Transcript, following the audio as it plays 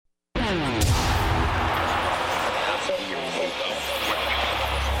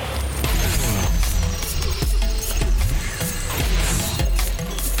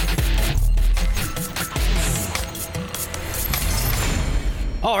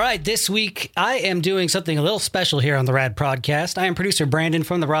right, this week I am doing something a little special here on the RAD Prodcast. I am producer Brandon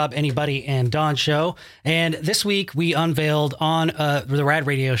from the Rob, Anybody, and Dawn show, and this week we unveiled on the RAD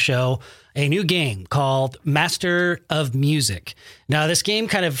radio show a new game called Master of Music. Now, this game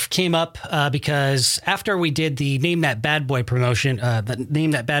kind of came up because after we did the Name That Bad Boy promotion, the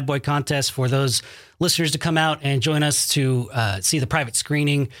Name That Bad Boy contest for those listeners to come out and join us to see the private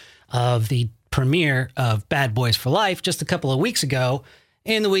screening of the premiere of Bad Boys for Life just a couple of weeks ago.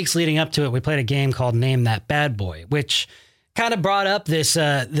 In the weeks leading up to it, we played a game called Name That Bad Boy, which kind of brought up this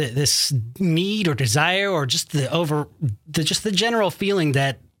this need or desire or just the general feeling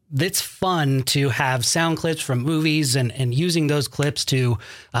that it's fun to have sound clips from movies and using those clips to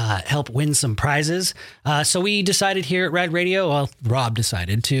help win some prizes. So we decided here at RAD Radio, well, Rob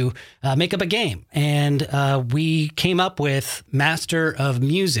decided to make up a game. And we came up with Master of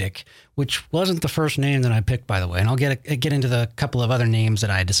Music, which wasn't the first name that I picked, by the way. And I'll get into the couple of other names that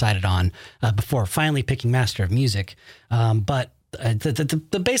I decided on before finally picking Master of Music. But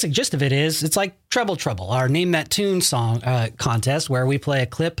the basic gist of it is it's like Treble Trouble, our Name That Tune song contest, where we play a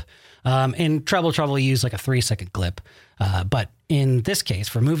clip. In Treble Trouble, we use like a 3-second clip. But in this case,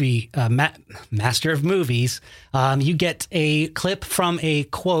 for movie Master of Movies, you get a clip from a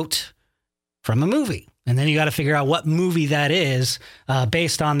quote from a movie. And then you got to figure out what movie that is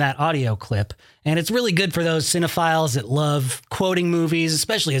based on that audio clip. And it's really good for those cinephiles that love quoting movies,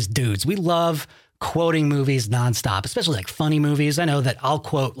 especially as dudes. We love quoting movies nonstop, especially like funny movies. I know that I'll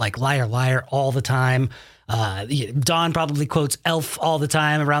quote like Liar Liar all the time. Dawn probably quotes Elf all the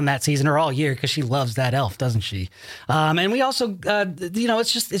time around that season or all year because she loves that Elf, doesn't she? And we also,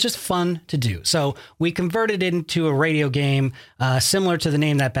 it's just fun to do. So we converted it into a radio game similar to the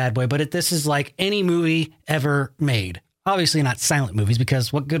Name That Bad Boy, but this is like any movie ever made. Obviously not silent movies,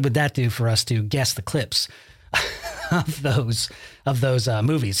 because what good would that do for us to guess the clips of those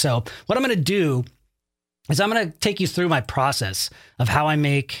movies? So what I'm going to do is I'm going to take you through my process of how I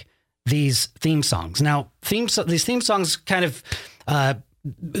make these theme songs. Now, these theme songs kind of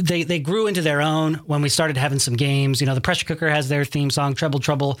they grew into their own when we started having some games. You know, the Pressure Cooker has their theme song. Treble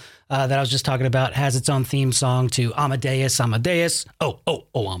Trouble that I was just talking about has its own theme song to Amadeus. Oh,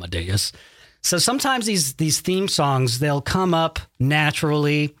 Amadeus. So sometimes these theme songs, they'll come up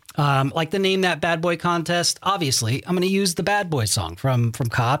naturally. Like the Name That Bad Boy contest, obviously, I'm going to use the Bad Boys song from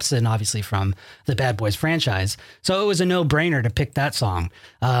Cops and obviously from the Bad Boys franchise. So it was a no-brainer to pick that song.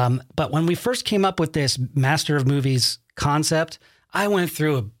 But when we first came up with this Master of Movies concept, I went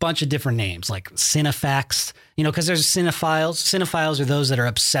through a bunch of different names like Cinephax, because there's cinephiles. Cinephiles are those that are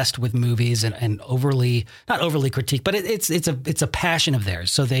obsessed with movies and not overly critique, but it's a passion of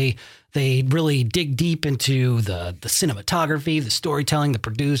theirs. So they really dig deep into the cinematography, the storytelling, the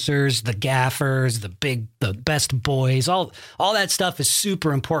producers, the gaffers, the best boys, all that stuff is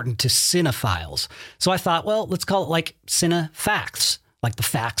super important to cinephiles. So I thought, well, let's call it like Cinefacts, like the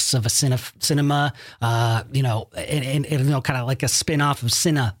facts of a cinema, and kind of like a spin-off of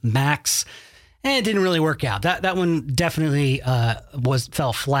Cinemax. And it didn't really work out. That one definitely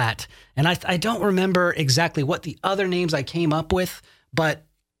fell flat. And I don't remember exactly what the other names I came up with, but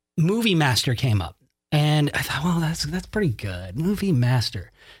Movie Master came up. And I thought, well, that's pretty good. Movie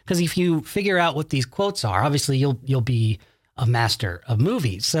Master. Because if you figure out what these quotes are, obviously you'll be a master of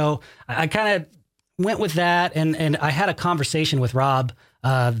movies. So I kind of went with that, and I had a conversation with Rob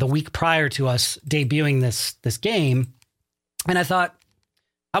the week prior to us debuting this game. And I thought,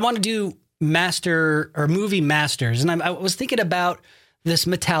 I want to do Master or Movie Masters. And I was thinking about this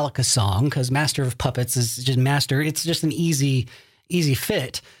Metallica song, because Master of Puppets is just Master. It's just an easy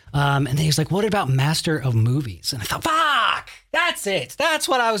fit. And then he was like, what about Master of Movies? And I thought, fuck, that's it. That's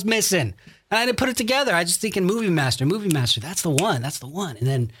what I was missing. And I didn't put it together. I just thinking Movie Master. That's the one. And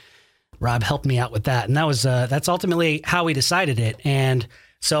then Rob helped me out with that. And that's ultimately how we decided it. And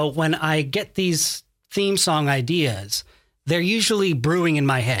so when I get these theme song ideas, they're usually brewing in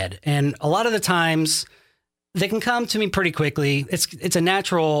my head. And a lot of the times they can come to me pretty quickly. It's a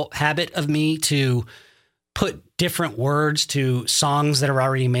natural habit of me to put different words to songs that are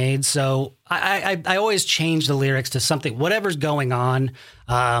already made. So I always change the lyrics to something, whatever's going on.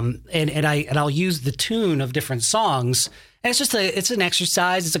 And I'll use the tune of different songs. And it's an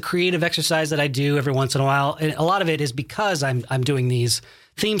exercise. It's a creative exercise that I do every once in a while. And a lot of it is because I'm doing these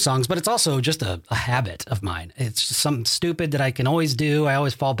theme songs, but it's also just a habit of mine. It's just something stupid that I can always do. I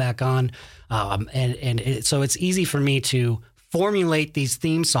always fall back on. So it's easy for me to formulate these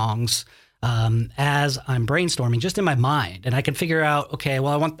theme songs as I'm brainstorming just in my mind. And I can figure out, okay,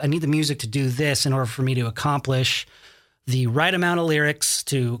 well, I need the music to do this in order for me to accomplish the right amount of lyrics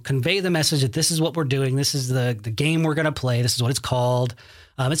to convey the message that this is what we're doing. This is the game we're going to play. This is what it's called.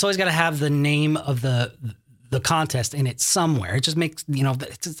 It's always got to have the name of the contest in it somewhere. It just makes,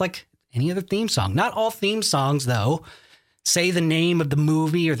 it's like any other theme song. Not all theme songs, though, say the name of the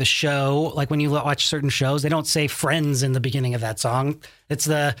movie or the show. Like when you watch certain shows, they don't say Friends in the beginning of that song. It's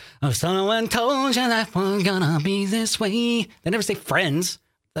someone told you that we're gonna be this way. They never say Friends.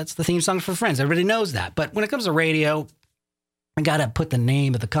 That's the theme song for Friends. Everybody knows that. But when it comes to radio, I got to put the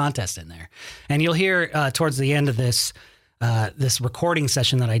name of the contest in there. And you'll hear towards the end of this recording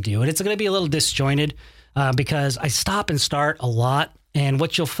session that I do, and it's going to be a little disjointed because I stop and start a lot. And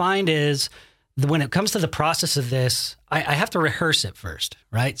what you'll find is when it comes to the process of this, I have to rehearse it first,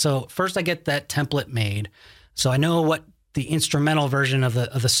 right? So first I get that template made. So I know what the instrumental version of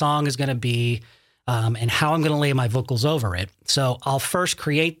the song is going to be and how I'm going to lay my vocals over it. So I'll first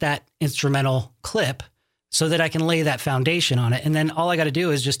create that instrumental clip so that I can lay that foundation on it. And then all I got to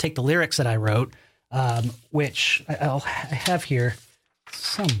do is just take the lyrics that I wrote, which I have here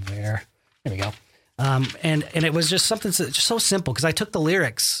somewhere. There we go. And it was just something just so simple because I took the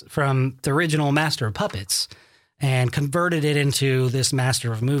lyrics from the original Master of Puppets and converted it into this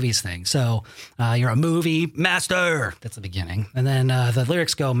Master of Movies thing. So you're a movie master. That's the beginning. And then the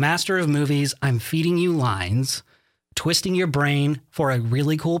lyrics go, Master of Movies, I'm feeding you lines, twisting your brain for a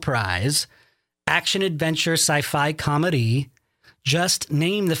really cool prize. Action, adventure, sci-fi, comedy. Just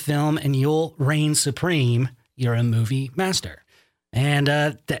name the film and you'll reign supreme. You're a movie master. And,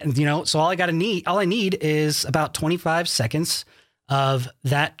 so all I need is about 25 seconds of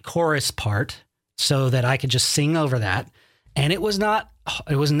that chorus part so that I could just sing over that. And it was not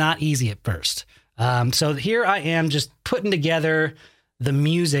easy at first. So here I am just putting together the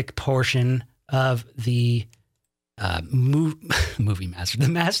music portion of the movie master, the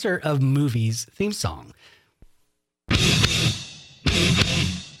Master of Movies theme song.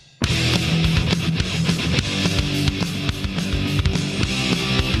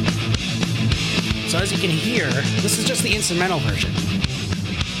 So as you can hear, this is just the instrumental version.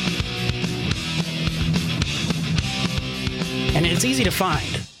 And it's easy to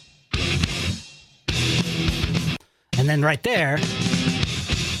find. And then right there,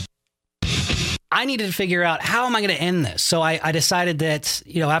 I needed to figure out how am I going to end this. So I decided that,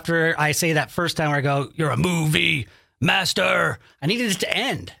 after I say that first time where I go, you're a movie master, I needed it to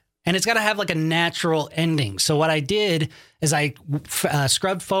end. And it's got to have like a natural ending. So what I did is I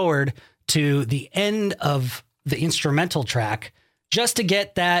scrubbed forward to the end of the instrumental track just to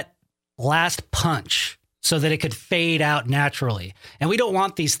get that last punch so that it could fade out naturally. And we don't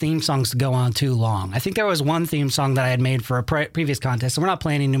want these theme songs to go on too long. I think there was one theme song that I had made for a previous contest, and we're not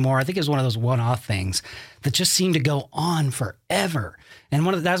playing anymore. I think it was one of those one-off things that just seemed to go on forever. And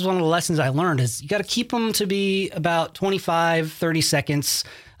that's one of the lessons I learned is you got to keep them to be about 25, 30 seconds,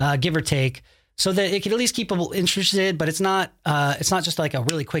 give or take, so that it can at least keep people interested, but it's not just like a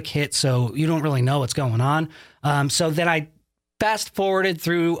really quick hit, so you don't really know what's going on. So then I fast forwarded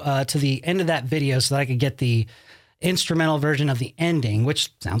through to the end of that video so that I could get the instrumental version of the ending,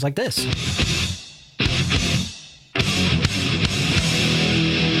 which sounds like this.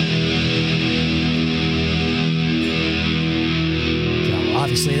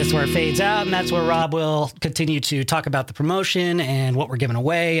 Obviously, that's where it fades out, and that's where Rob will continue to talk about the promotion and what we're giving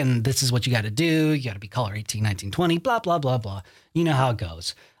away, and this is what you got to do. You got to be caller 18, 19, 20, blah, blah, blah, blah. You know how it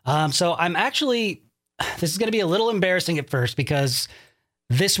goes. So I'm actually, this is going to be a little embarrassing at first because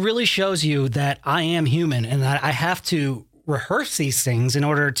this really shows you that I am human and that I have to rehearse these things in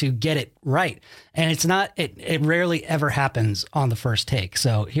order to get it right. And it's not, it rarely ever happens on the first take.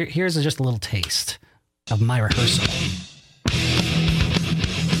 So here's just a little taste of my rehearsal.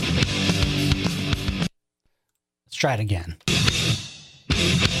 Let's try it again.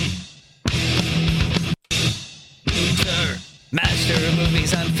 Sir, Master of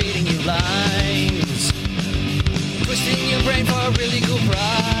Movies, I'm feeding you lines, twisting your brain for a really cool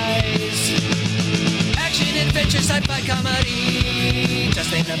prize. Action, adventure, sci-fi, comedy.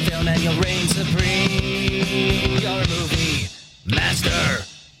 Just name the film and you'll reign supreme. You're a movie master.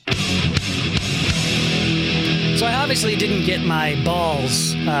 So I obviously didn't get my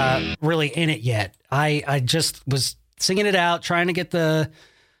balls really in it yet. I just was singing it out, trying to get the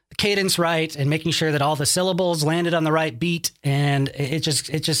cadence right and making sure that all the syllables landed on the right beat, and it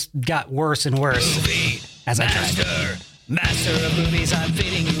just got worse and worse movie as I tried. Master of Movies, I'm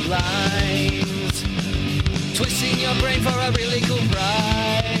feeding you lines, twisting your brain for a really cool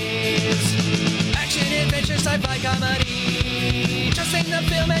prize. Action, adventure, sci-fi, comedy. Just name the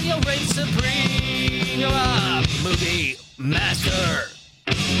film and you'll reign supreme. You're a movie master.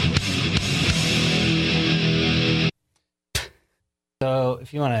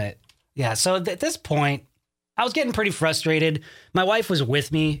 if you want to, yeah. So at this point, I was getting pretty frustrated. My wife was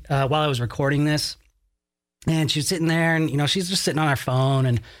with me while I was recording this, and she was sitting there, and she's just sitting on her phone,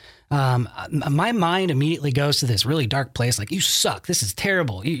 and my mind immediately goes to this really dark place. Like, you suck. This is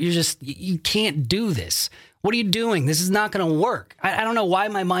terrible. You can't do this. What are you doing? This is not going to work. I don't know why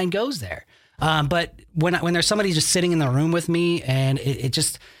my mind goes there. But when there's somebody just sitting in the room with me, and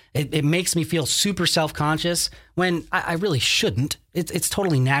it makes me feel super self-conscious when I really shouldn't. It's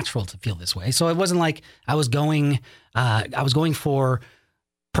totally natural to feel this way. So it wasn't like I was going for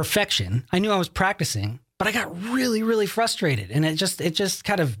perfection. I knew I was practicing, but I got really, really frustrated, and I just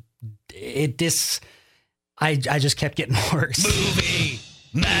kept getting worse. Movie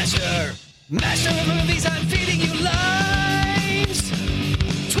master of movies, I'm feeding you lines,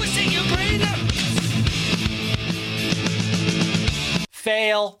 twisting your brain.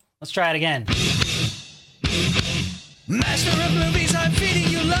 Fail. Let's try it again. Master of movies, I'm feeding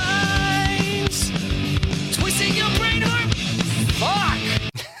you lines, twisting your brain. Fuck.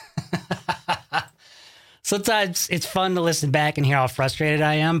 Sometimes it's fun to listen back and hear how frustrated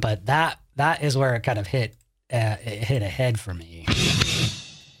I am, but that is where it kind of hit a head for me.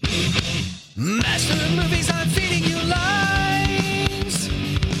 Master of movies, I'm feeding you lines,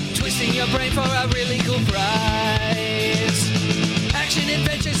 twisting your brain for a really cool prize. Action,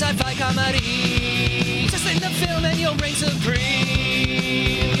 adventure, sci-fi, comedy, just in the film and you'll reign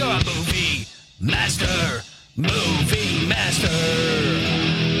supreme. You're a movie master.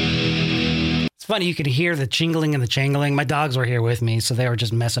 It's funny, you could hear the jingling and the jangling. My dogs were here with me, so they were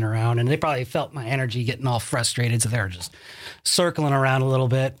just messing around, and they probably felt my energy getting all frustrated, so they were just circling around a little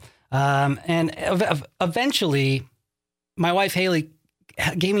bit. And eventually, my wife Haley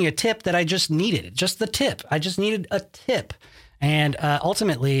gave me a tip that I just needed. Just the tip. I just needed a tip. And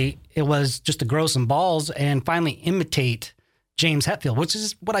ultimately, it was just to grow some balls and finally imitate James Hetfield, which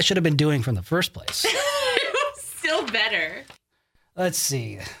is what I should have been doing from the first place. Still better. Let's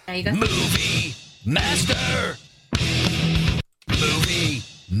see. There you go. Movie master. Movie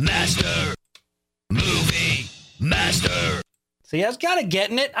master. Movie master. See, I was kind of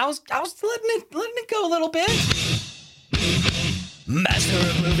getting it. I was letting it go a little bit. Master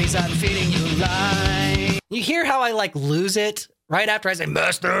of movies, I'm feeding you line. You hear how I lose it right after I say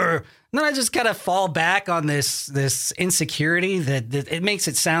master, and then I just kind of fall back on this insecurity that it makes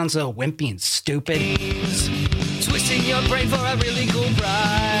it sound so wimpy and stupid. Twisting your brain for a really cool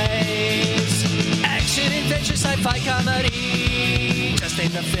prize. Action, adventure, sci-fi, comedy, just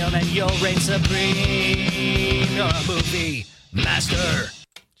in the film and you'll reign supreme. You're a movie master.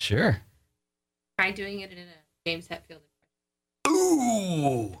 Sure. Try doing it in a James Hetfield.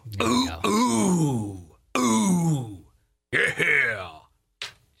 Ooh, yeah.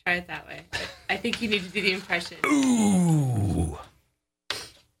 Try it that way. I think you need to do the impression. Ooh.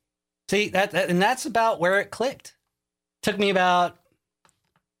 See, that's about where it clicked. Took me about,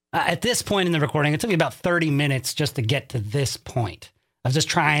 at this point in the recording, it took me about 30 minutes just to get to this point. I was just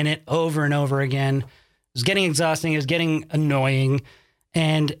trying it over and over again. It was getting exhausting. It was getting annoying.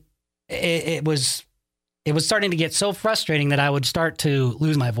 And it was starting to get so frustrating that I would start to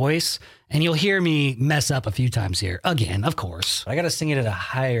lose my voice. And you'll hear me mess up a few times here. Again, of course. I got to sing it at a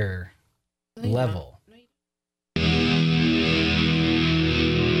higher level.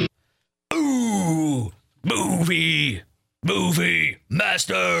 Ooh, movie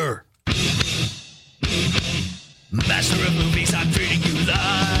master. Master of movies, I'm feeding you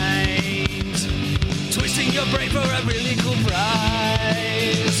lines, twisting your brain for a really cool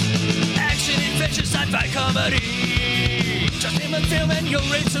prize. Action, adventure, sci-fi, comedy, just name a film and you'll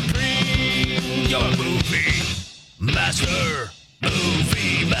reign supreme. You're a movie master.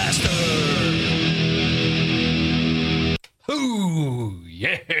 Ooh,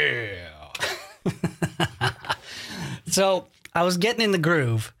 yeah. So I was getting in the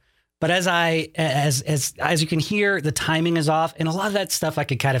groove, but as you can hear, the timing is off, and a lot of that stuff I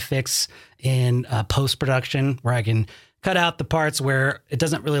could kind of fix in post-production, where I can cut out the parts where it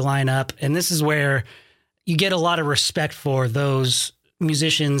doesn't really line up. And this is where you get a lot of respect for those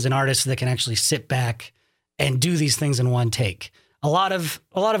musicians and artists that can actually sit back and do these things in one take. A lot of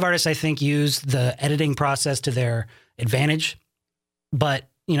artists, I think, use the editing process to their advantage, but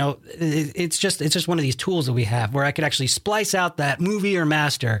it's just one of these tools that we have where I could actually splice out that movie or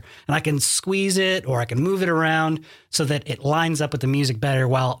master, and I can squeeze it or I can move it around so that it lines up with the music better.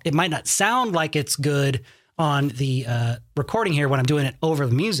 While it might not sound like it's good on the recording here when I'm doing it over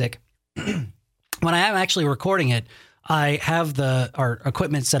the music, when I am actually recording it, I have our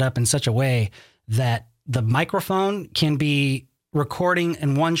equipment set up in such a way that the microphone can be recording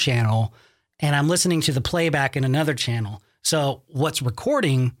in one channel and I'm listening to the playback in another channel. So what's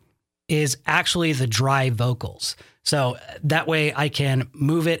recording is actually the dry vocals. So that way I can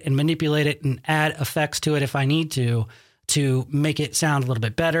move it and manipulate it and add effects to it if I need to make it sound a little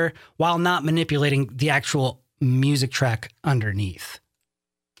bit better while not manipulating the actual music track underneath.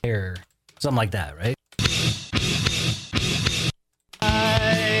 Or something like that, right?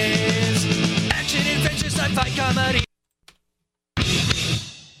 Action, adventure, sci-fi, comedy.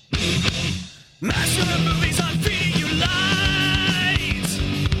 Master of movies, I'm feeding you lines.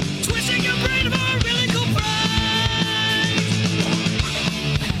 Twisting your brain for a really cool prize.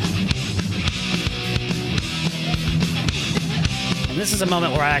 And this is a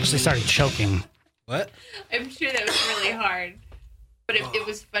moment where I actually started choking. What? I'm sure that was really hard, but it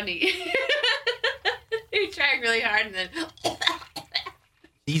was funny. You're trying really hard and then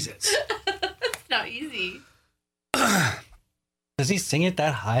Jesus. it's not easy. Does he sing it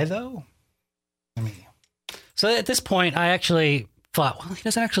that high though? I mean, so at this point, I actually thought, well, he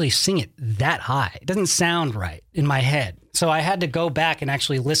doesn't actually sing it that high. It doesn't sound right in my head. So I had to go back and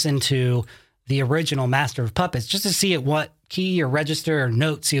actually listen to the original Master of Puppets just to see at what key or register or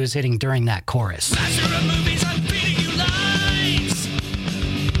notes he was hitting during that chorus. Master of movies, I'm feeding you lines.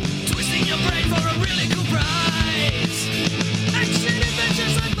 Twisting your brain for a really cool prize. Action, adventure,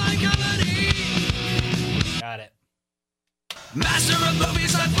 sci-fi, comedy. Got it. Master of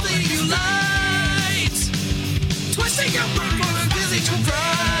movies, I'm feeding you lines. Twisting your brain for a really cool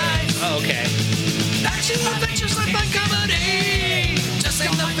prize. Oh, okay. Action, adventure, sci-fi, comedy. Just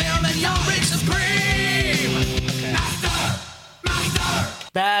in the film and you'll reign supreme. Master.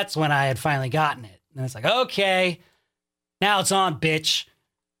 That's when I had finally gotten it. And it's like, okay, now it's on, bitch.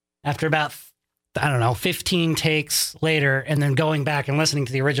 After about, 15 takes later, and then going back and listening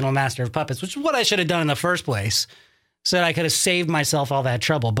to the original Master of Puppets, which is what I should have done in the first place, so that I could have saved myself all that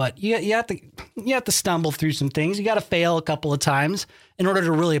trouble. But you have to stumble through some things. You got to fail a couple of times in order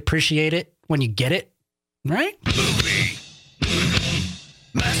to really appreciate it when you get it, right? Movie.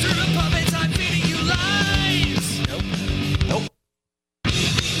 Master of puppets, I'm feeding you lines. Nope.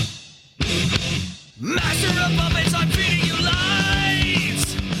 Master of puppets, I'm feeding you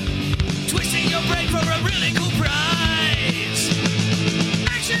lines. Twisting your brain for a really cool prize.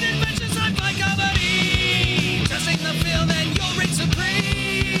 Action, adventure, sci-fi, comedy. Just in the film and you'll reign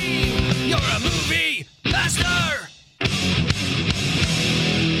supreme. You're a movie master.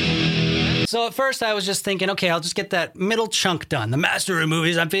 So at first I was just thinking, okay, I'll just get that middle chunk done. The Master of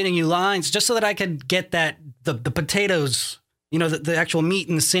Movies, I'm feeding you lines, just so that I could get that the potatoes, the actual meat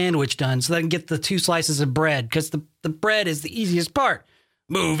in the sandwich done, so that I can get the 2 slices of bread, because the bread is the easiest part.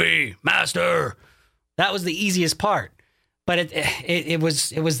 Movie master. That was the easiest part. But it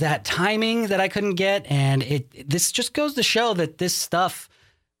was that timing that I couldn't get, and this just goes to show that this stuff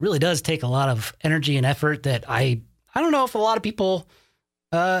really does take a lot of energy and effort that I don't know if a lot of people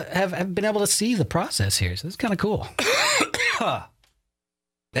have been able to see the process here. So it's kind of cool.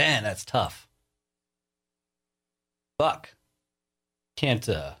 Man, that's tough. Fuck. Can't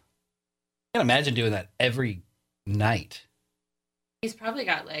imagine doing that every night. He's probably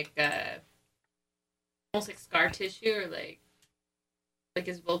got almost like scar tissue or like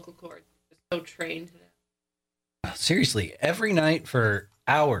his vocal cords are so trained to that. Seriously, every night for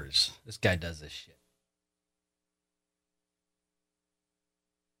hours, this guy does this shit.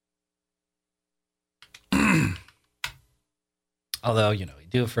 Although, you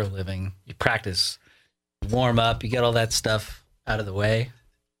do it for a living, you practice, warm up, you get all that stuff out of the way,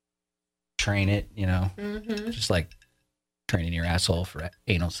 train it, Mm-hmm. just like training your asshole for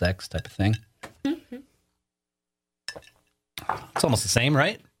anal sex type of thing. Mm-hmm. It's almost the same,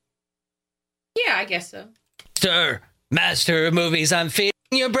 right? Yeah, I guess so. Master of movies, I'm feeding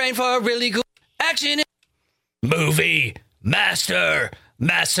your brain for a really cool action. Movie master.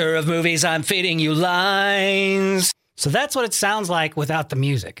 Master of movies, I'm feeding you lines. So that's what it sounds like without the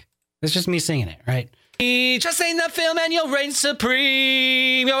music. It's just me singing it, right? Just in the film and you'll reign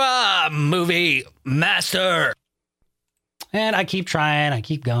supreme. You're a movie master. And I keep trying, I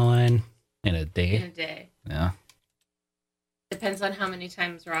keep going. In a In day. a day. Yeah. Depends on how many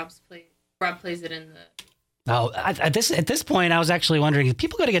times Rob plays it in the... Oh, at this point, I was actually wondering, is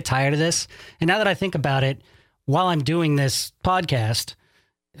people going to get tired of this? And now that I think about it, while I'm doing this podcast,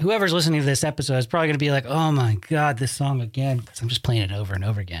 whoever's listening to this episode is probably going to be like, oh my God, this song again, because I'm just playing it over and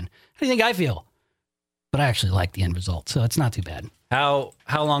over again. How do you think I feel? But I actually like the end result, so it's not too bad. How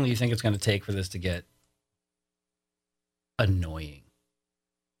long do you think it's going to take for this to get annoying?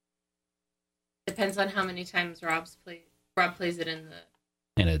 Depends on how many times Rob plays it in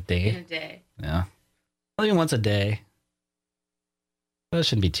the... In a day? In a day. Yeah. Well, even once a day. That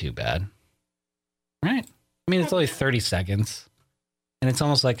shouldn't be too bad. Right? I mean, it's only 30 seconds, and it's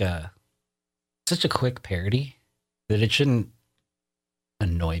almost like such a quick parody that it shouldn't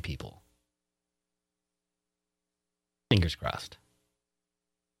annoy people. Fingers crossed.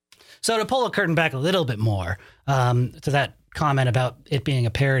 So to pull the curtain back a little bit more to that comment about it being a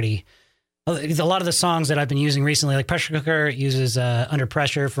parody, a lot of the songs that I've been using recently, like Pressure Cooker, uses Under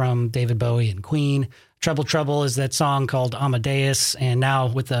Pressure from David Bowie and Queen. Trouble Trouble is that song called Amadeus. And now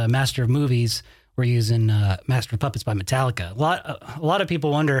with the Master of Movies, we're using Master of Puppets by Metallica. A lot of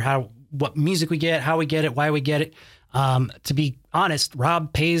people wonder what music we get, how we get it, why we get it. To be honest,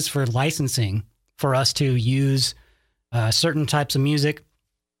 Rob pays for licensing for us to use certain types of music.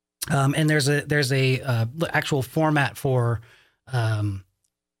 And there's a actual format for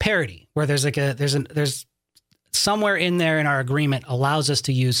parody where there's somewhere in there in our agreement allows us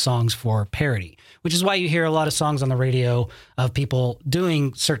to use songs for parody, which is why you hear a lot of songs on the radio of people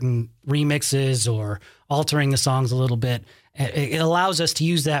doing certain remixes or altering the songs a little bit. It allows us to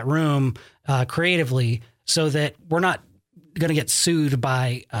use that room creatively so that we're not going to get sued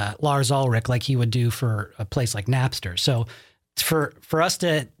by Lars Ulrich like he would do for a place like Napster. So for us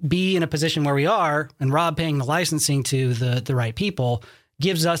to be in a position where we are, and Rob paying the licensing to the right people,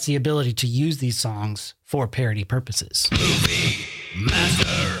 gives us the ability to use these songs for parody purposes. Movie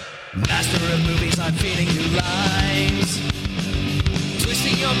master of movies, I'm feeding you lines,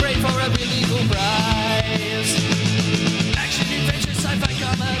 twisting your brain for a really cool prize. Action, adventure, sci-fi,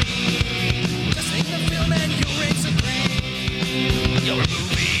 comedy, just make the film and you'll reign supreme. You're a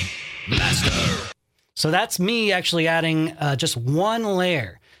movie master. So that's me actually adding just one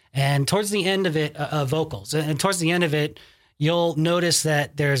layer. And towards the end of it, vocals. And towards the end of it, you'll notice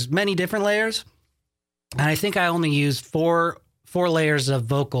that there's many different layers. And I think I only use four layers of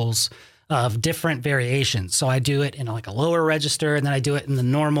vocals of different variations. So I do it in like a lower register, and then I do it in the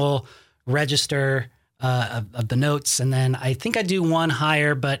normal register of the notes. And then I think I do one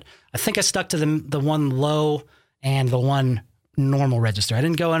higher, but I think I stuck to the one low and the one normal register. I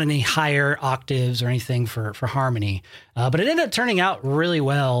didn't go on any higher octaves or anything for harmony, but it ended up turning out really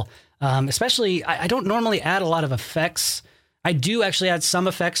well. Especially, I don't normally add a lot of effects. I do actually add some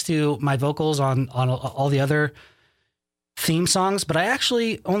effects to my vocals on all the other theme songs, but I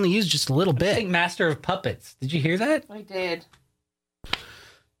actually only use just a little bit. Master of Puppets. Did you hear that? I did.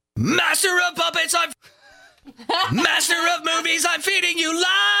 Master of Puppets, Master of Movies, I'm feeding you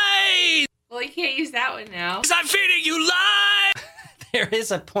lies. Well, you can't use that one now. I'm feeding you lies. There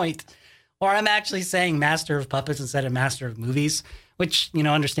is a point where I'm actually saying Master of Puppets instead of Master of Movies, which,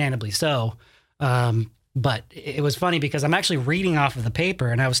 understandably so. But it was funny because I'm actually reading off of the paper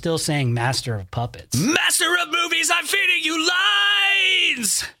and I was still saying Master of Puppets. Master of Movies, I'm feeding you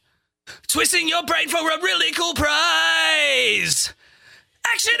lines, twisting your brain for a really cool prize.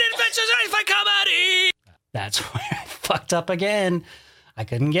 Action, adventures, sci-fi, comedy. That's where I fucked up again. I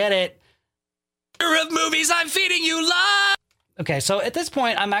couldn't get it. Master of Movies, I'm feeding you lies. Okay, so at this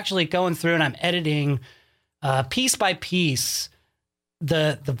point, I'm actually going through and I'm editing piece by piece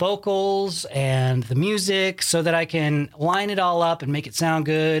the vocals and the music so that I can line it all up and make it sound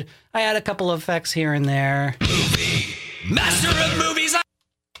good. I add a couple of effects here and there. Master of Movies,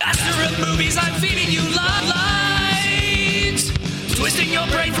 I'm feeding you lines, twisting your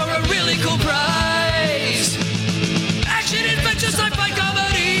brain for a really cool prize. Action, adventure, sci-fi,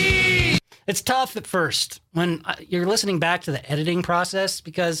 comedy. It's tough at first when you're listening back to the editing process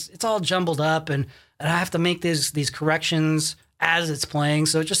because it's all jumbled up and I have to make these corrections as it's playing,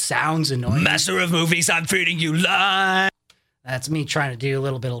 so it just sounds annoying. Master of Movies, I'm feeding you lines. That's me trying to do a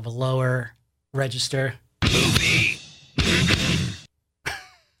little bit of a lower register. Movie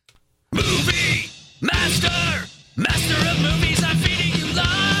Master of Movies, I'm feeding you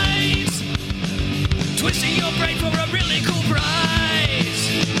lines, twisting your brain for a really cool prize.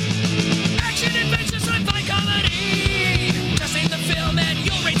 Action, adventure, sci-fi, comedy, just in the film and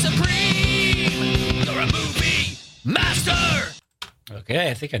you'll reign supreme. You're a movie master. Okay,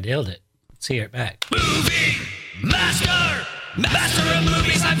 I think I nailed it. Let's hear it back. Movie master of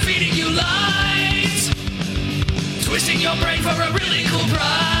movies, I'm feeding you lines, twisting your brain for a really cool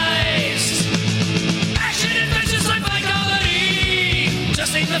prize. Action, adventure, sci-fi, comedy,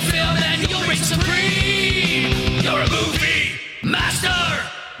 just in the film and you'll reign supreme. You're a movie master.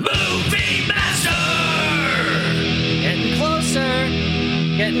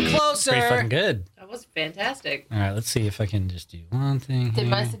 Getting closer. Pretty fucking good. That was fantastic. All right, let's see if I can just do one thing. Did here.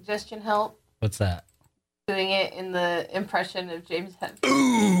 my suggestion help? What's that? Doing it in the impression of James Hetfield.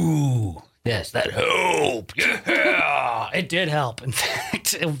 Ooh, yes, that helped. Yeah, it did help. In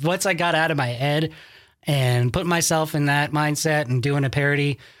fact, once I got out of my head and put myself in that mindset and doing a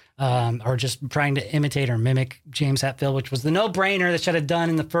parody, or just trying to imitate or mimic James Hetfield, which was the no-brainer that should have done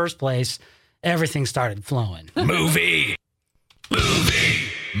in the first place, everything started flowing. Movie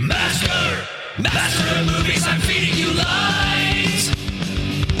master of movies, I'm feeding you lines,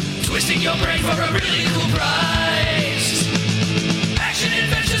 twisting your brain for a really cool prize. Action,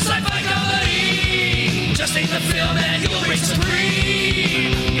 adventure, sci-fi, comedy, just take the film and you'll reign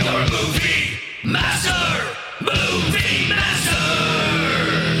supreme. You're a movie master.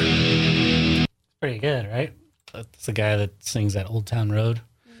 Pretty good, right? That's the guy that sings that Old Town Road.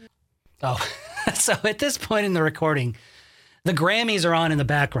 Oh, so at this point in the recording, the Grammys are on in the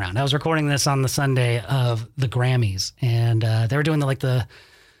background. I was recording this on the Sunday of the Grammys, and they were doing the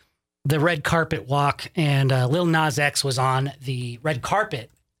red carpet walk, and Lil Nas X was on the red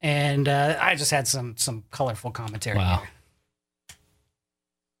carpet, and I just had some colorful commentary. Wow. Here.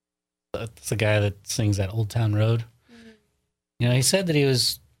 That's the guy that sings that Old Town Road. You know, he said that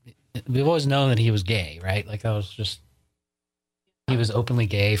we've always known that he was gay, right? Like he was openly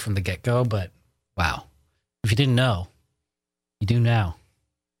gay from the get-go, but wow. If you didn't know, you do now.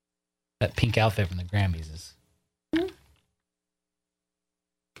 That pink outfit from the Grammys is...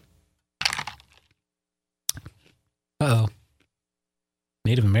 Uh-oh.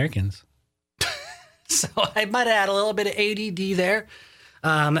 Native Americans. So I might have had a little bit of ADD there.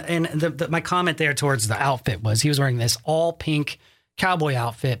 And my comment there towards the outfit was he was wearing this all pink cowboy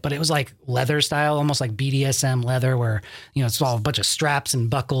outfit, but it was like leather style, almost like BDSM leather, where, you know, it's all a bunch of straps and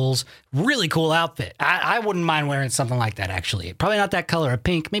buckles. Really cool outfit. I wouldn't mind wearing something like that, actually. Probably not that color of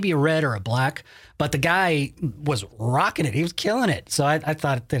pink, maybe a red or a black, but the guy was rocking it. He was killing it. So I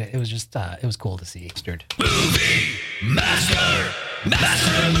thought that it was just, it was cool to see. Movie master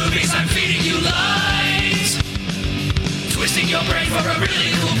of movies, I'm feeding you lines, twisting your brain for a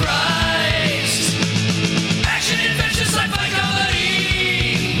really cool prize. Action, adventure, sci-fi,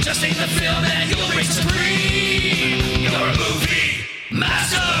 comedy, just take the film and you'll reign supreme. You're a movie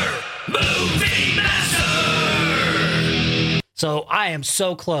master. So I am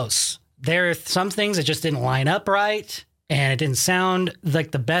so close. There are some things that just didn't line up right, and it didn't sound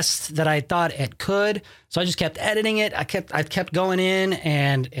like the best that I thought it could. So I just kept editing it. I kept going in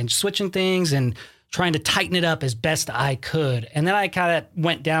and switching things and trying to tighten it up as best I could. And then I kind of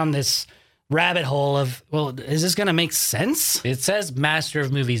went down this rabbit hole of, well, is this going to make sense? It says Master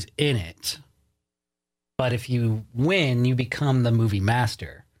of Movies in it. But if you win, you become the movie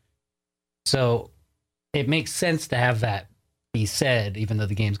master. So it makes sense to have that be said, even though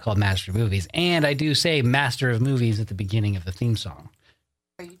the game's called Master of Movies. And I do say Master of Movies at the beginning of the theme song.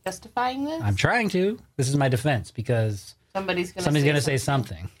 Are you justifying this? I'm trying to. This is my defense, because somebody's going to say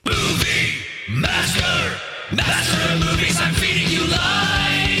something. Movie master of movies, I'm feeding you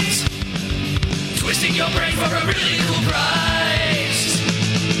lines, twisting your brain for a really cool prize.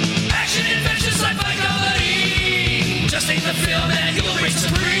 Action, adventure, sci-fi, comedy, just take the film and you'll reign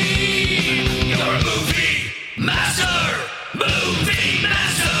supreme. You're a movie master.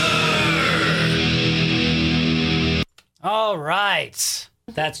 All right.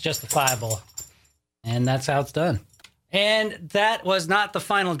 That's justifiable. And that's how it's done. And that was not the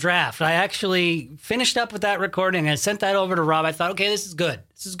final draft. I actually finished up with that recording. I sent that over to Rob. I thought, okay, this is good.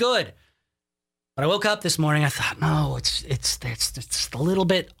 This is good. But I woke up this morning. I thought, no, it's a little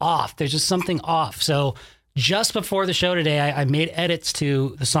bit off. There's just something off. So just before the show today, I made edits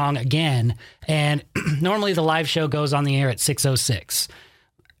to the song again. And normally the live show goes on the air at 6:06.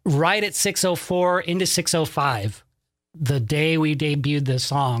 Right at 6:04 into 6:05, the day we debuted the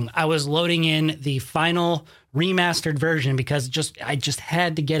song, I was loading in the final remastered version because I just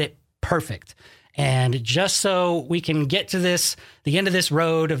had to get it perfect. And just so we can get to the end of this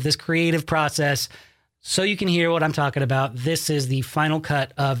road of this creative process, so you can hear what I'm talking about, this is the final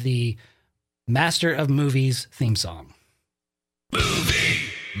cut of the Master of Movies theme song.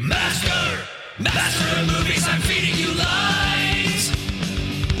 Movie master of movies, I'm feeding you lines,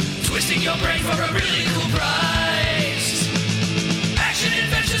 twisting your brain for a really cool prize. Action,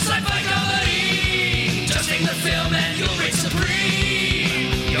 adventure, sci-fi, comedy, just take the film and you'll reign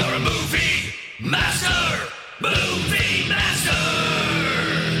supreme. You're a movie master.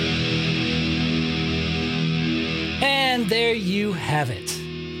 And there you have it.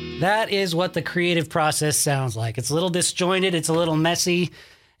 That is what the creative process sounds like. It's a little disjointed. It's a little messy.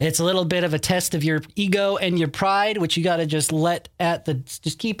 It's a little bit of a test of your ego and your pride, which you got to just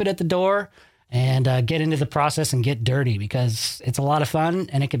just keep it at the door and get into the process and get dirty, because it's a lot of fun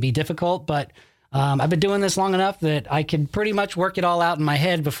and it can be difficult. But I've been doing this long enough that I can pretty much work it all out in my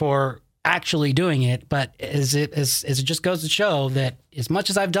head before actually doing it. But as it just goes to show that as much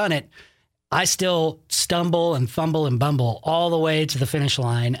as I've done it, I still stumble and fumble and bumble all the way to the finish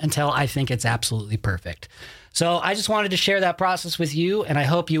line until I think it's absolutely perfect. So I just wanted to share that process with you, and I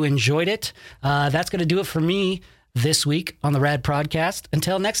hope you enjoyed it. That's going to do it for me this week on the RAD Prodcast.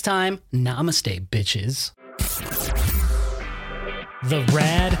 Until next time, namaste, bitches. The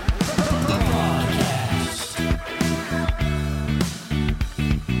RAD